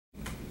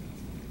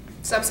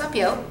Sup,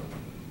 yo.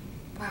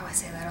 Wow, I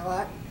say that a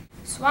lot.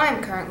 So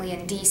I'm currently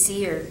in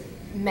DC or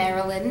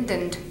Maryland,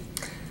 and,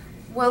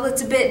 well,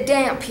 it's a bit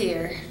damp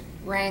here.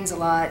 Rains a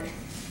lot.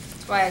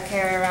 That's why I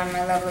carry around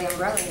my lovely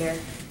umbrella here.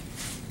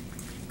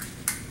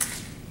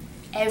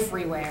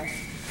 Everywhere.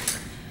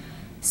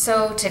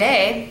 So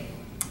today,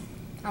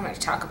 I'm going to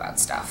talk about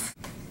stuff.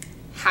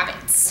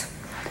 Habits.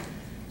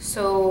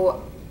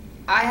 So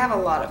I have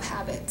a lot of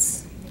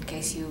habits, in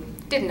case you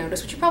didn't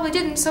notice, which you probably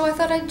didn't, so I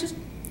thought I'd just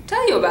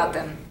tell you about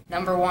them.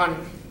 Number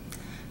 1,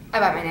 I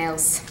bite my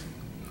nails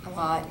a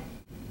lot.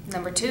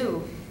 Number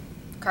 2,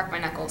 crack my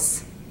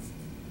knuckles.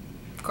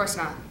 Of course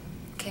not.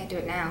 Can't do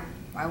it now.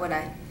 Why would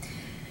I?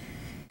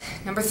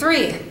 Number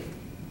 3,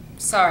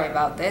 sorry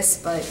about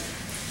this, but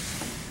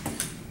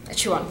I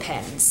chew on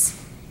pens.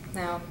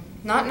 Now,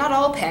 not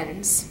all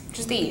pens,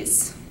 just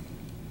these.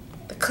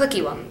 The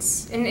clicky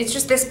ones. And it's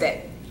just this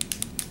bit.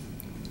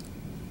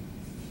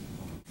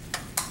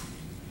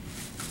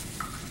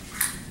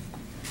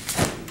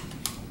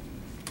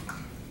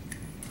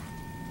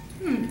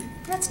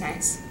 That's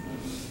nice.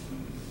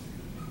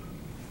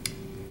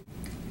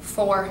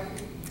 4,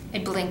 I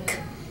blink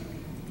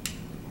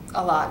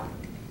a lot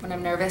when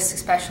I'm nervous,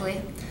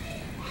 especially.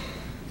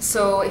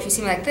 So if you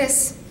see me like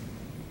this,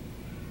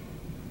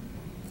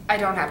 I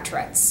don't have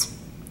Tourette's.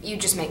 You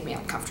just make me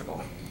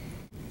uncomfortable.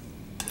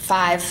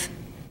 5,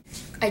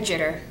 I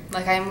jitter.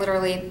 Like I am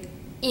literally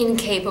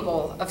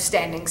incapable of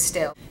standing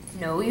still.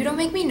 No, you don't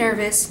make me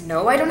nervous.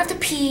 No, I don't have to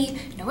pee.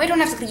 No, I don't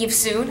have to leave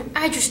soon.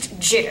 I just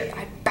jitter.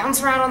 I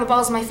bounce around on the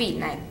balls of my feet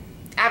and I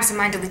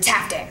absentmindedly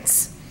tap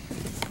dance.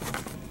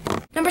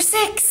 Number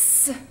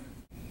 6,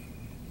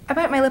 I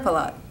bite my lip a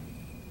lot.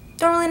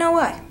 Don't really know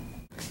why.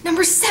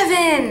 Number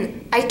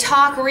 7, I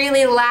talk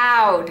really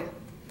loud.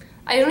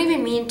 I don't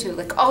even mean to.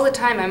 Like all the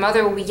time, my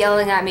mother will be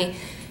yelling at me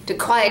to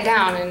quiet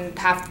down, and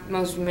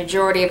most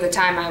majority of the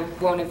time I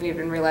won't have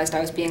even realized I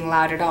was being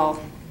loud at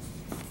all.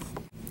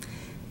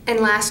 And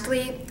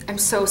lastly, I'm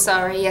so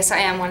sorry, yes I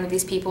am one of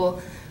these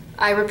people,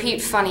 I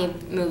repeat funny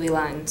movie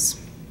lines.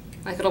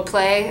 Like it'll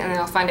play and then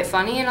I'll find it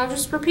funny and I'll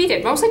just repeat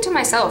it, mostly to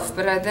myself,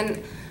 but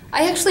then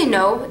I actually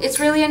know it's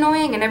really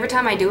annoying, and every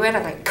time I do it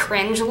I like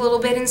cringe a little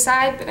bit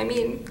inside, but I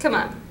mean, come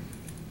on.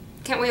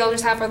 Can't we all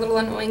just have our little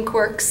annoying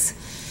quirks?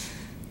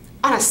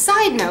 On a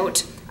side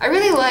note, I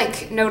really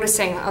like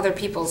noticing other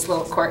people's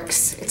little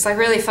quirks. It's like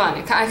really fun.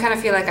 I kind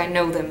of feel like I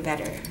know them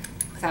better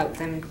without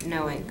them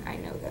knowing I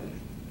know them.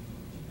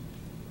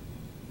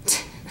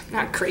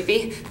 Not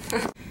creepy.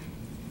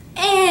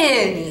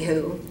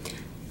 Anywho,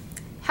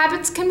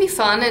 habits can be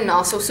fun and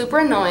also super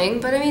annoying,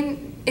 but I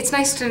mean, it's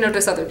nice to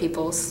notice other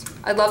people's.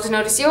 I'd love to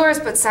notice yours,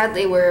 but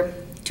sadly we're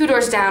 2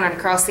 doors down and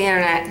across the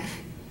internet.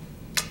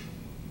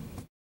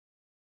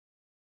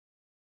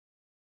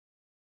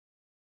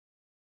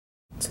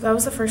 So that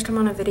was the first time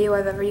on a video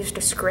I've ever used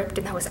a script,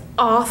 and that was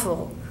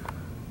awful.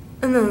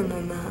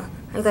 No.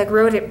 I like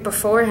wrote it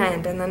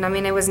beforehand, and then I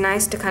mean it was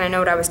nice to kind of know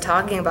what I was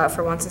talking about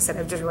for once instead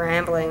of just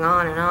rambling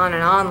on and on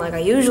and on like I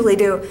usually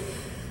do.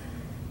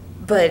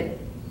 But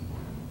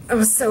it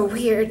was so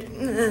weird.